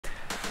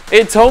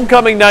It's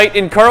homecoming night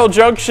in Carl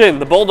Junction.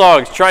 The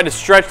Bulldogs try to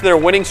stretch their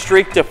winning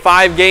streak to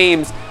 5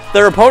 games.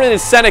 Their opponent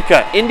is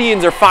Seneca.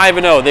 Indians are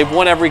 5-0. They've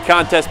won every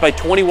contest by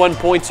 21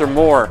 points or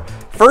more.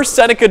 First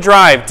Seneca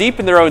drive, deep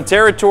in their own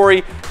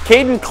territory.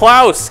 Caden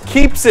Klaus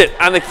keeps it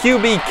on the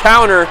QB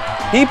counter.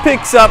 He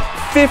picks up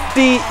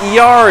 50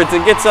 yards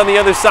and gets on the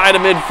other side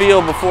of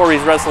midfield before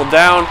he's wrestled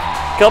down.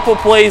 Couple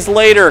plays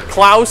later,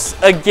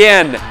 Klaus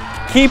again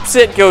keeps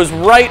it, goes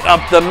right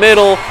up the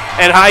middle,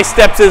 and high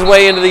steps his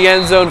way into the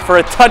end zone for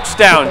a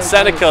touchdown.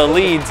 Seneca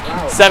leads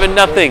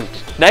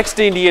 7-0. Next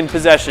Indian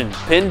possession,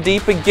 pinned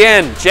deep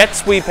again. Jet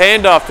sweep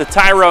handoff to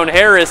Tyrone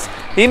Harris.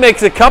 He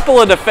makes a couple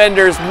of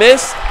defenders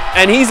miss,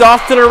 and he's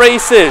off to the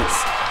races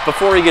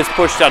before he gets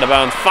pushed out of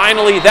bounds.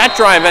 Finally, that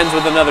drive ends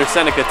with another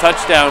Seneca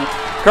touchdown.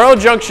 Carl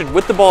Junction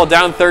with the ball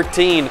down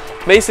 13.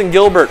 Mason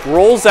Gilbert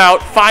rolls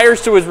out,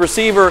 fires to his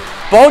receiver.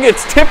 Ball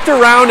gets tipped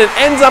around and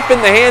ends up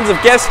in the hands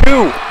of guess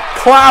who?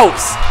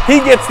 Klaus. He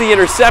gets the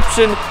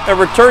interception and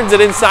returns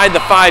it inside the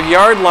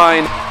 5-yard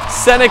line.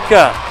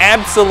 Seneca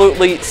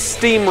absolutely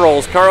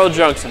steamrolls Carl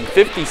Junction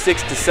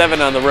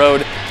 56-7 on the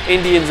road.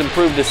 Indians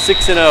improve to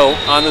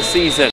 6-0 on the season.